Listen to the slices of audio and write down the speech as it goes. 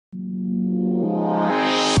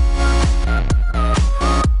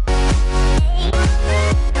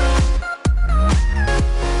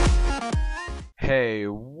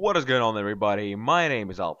What is going on, everybody? My name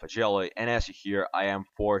is Alpha Jelly, and as you hear, I am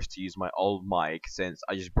forced to use my old mic since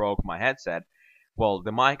I just broke my headset. Well,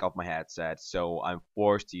 the mic of my headset, so I'm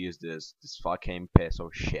forced to use this fucking piece of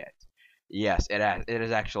shit. Yes, it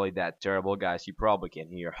is actually that terrible, guys. You probably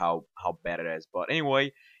can hear how bad it is. But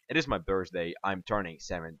anyway, it is my birthday. I'm turning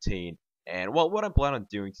 17, and well, what I'm planning on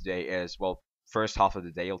doing today is first half of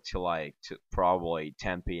the day till probably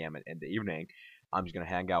 10 p.m. in the evening. I'm just gonna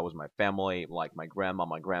hang out with my family, like my grandma,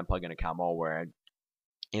 my grandpa gonna come over, and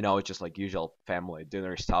it's just like usual family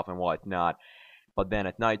dinner stuff and whatnot. But then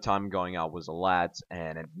at nighttime, going out with the lads,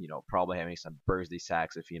 and probably having some birthday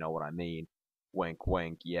sex, if you know what I mean. Wink,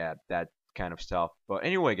 wink. Yeah, that kind of stuff. But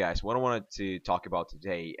anyway, guys, what I wanted to talk about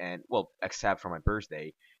today, and well, except for my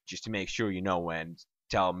birthday, just to make sure you know and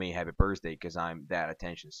tell me happy birthday, because I'm that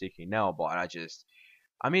attention seeking. No, but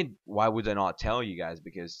I mean, why would I not tell you guys?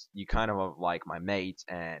 Because you kind of are like my mates,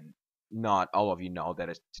 and not all of you know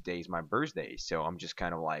that today's my birthday. So I'm just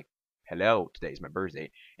kind of like, hello, today's my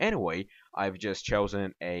birthday. Anyway, I've just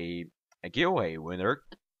chosen a giveaway winner.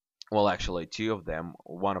 Well, actually, two of them.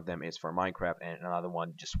 One of them is for Minecraft, and another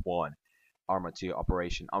one just won Arma 2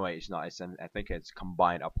 Operation. Oh wait, it's not. I think it's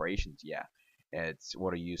combined operations. Yeah, it's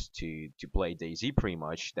what I use to play DayZ. Pretty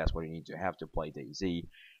much, that's what you need to have to play DayZ.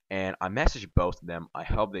 And I messaged both of them. I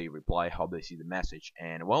hope they reply. I hope they see the message.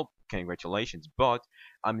 And well, congratulations. But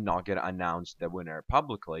I'm not gonna announce the winner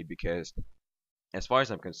publicly because, as far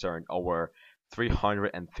as I'm concerned, over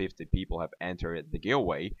 350 people have entered the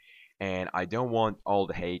giveaway, and I don't want all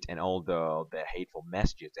the hate and all the hateful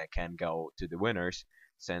messages that can go to the winners,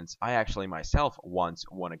 since I actually myself once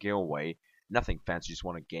won a giveaway. Nothing fancy, just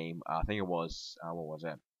won a game. I think it was what was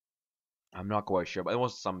it? I'm not quite sure, but it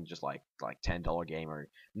was some just like $10 game or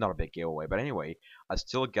not a big giveaway. But anyway, I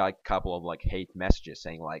still got a couple of like hate messages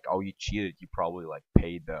saying like, "Oh, you cheated. You probably like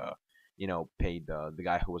paid the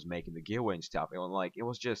guy who was making the giveaway and stuff." And like it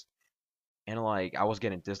was just, and like I was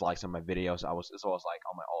getting dislikes on my videos. I was like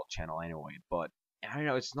on my old channel anyway. But I don't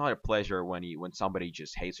know, it's not a pleasure when somebody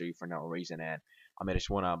just hates you for no reason. And I mean, I just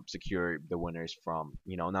want to secure the winners from,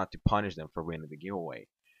 not to punish them for winning the giveaway.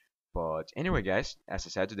 But anyway, guys, as I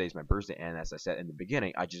said, today is my birthday, and as I said in the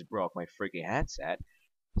beginning, I just broke my freaking headset.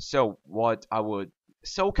 So what I would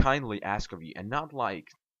so kindly ask of you, and not like,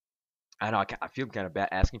 I know I feel kind of bad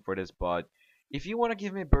asking for this, but if you want to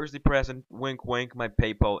give me a birthday present, wink wink, my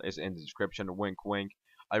PayPal is in the description, wink wink.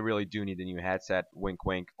 I really do need a new headset, wink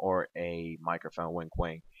wink, or a microphone, wink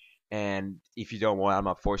wink. And if you don't want, I'm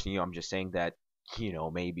not forcing you. I'm just saying that,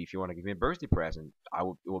 maybe if you want to give me a birthday present,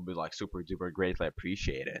 it would be like super duper greatly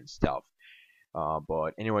appreciated and stuff.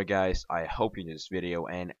 But anyway, guys, I hope you enjoyed this video,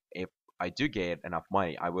 and if I do get enough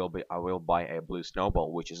money, I will buy a blue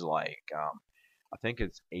snowball, which is like I think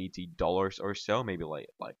it's $80 or so, maybe like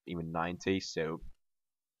even 90. So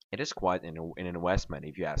it is quite an investment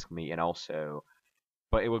if you ask me, and also,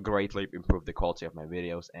 but it will greatly improve the quality of my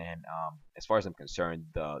videos. And as far as I'm concerned,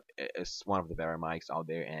 it's one of the better mics out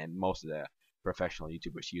there, and most of the professional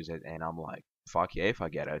YouTubers use it. And I'm like, fuck yeah, if I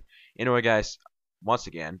get it. Anyway, guys, once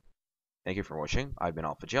again, thank you for watching. I've been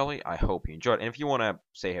Alpha Jelly. I hope you enjoyed. And if you want to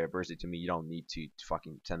say happy birthday to me, you don't need to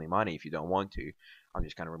fucking send me money if you don't want to. I'm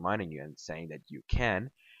just kind of reminding you and saying that you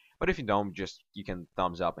can. But if you don't, just you can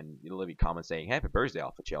thumbs up and you leave a comment saying happy birthday,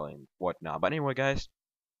 Alpha Jelly, and whatnot. But anyway, guys,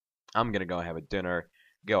 I'm gonna go have a dinner,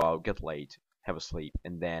 go out, get late, have a sleep,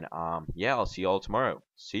 and then yeah, I'll see you all tomorrow.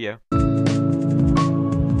 See ya.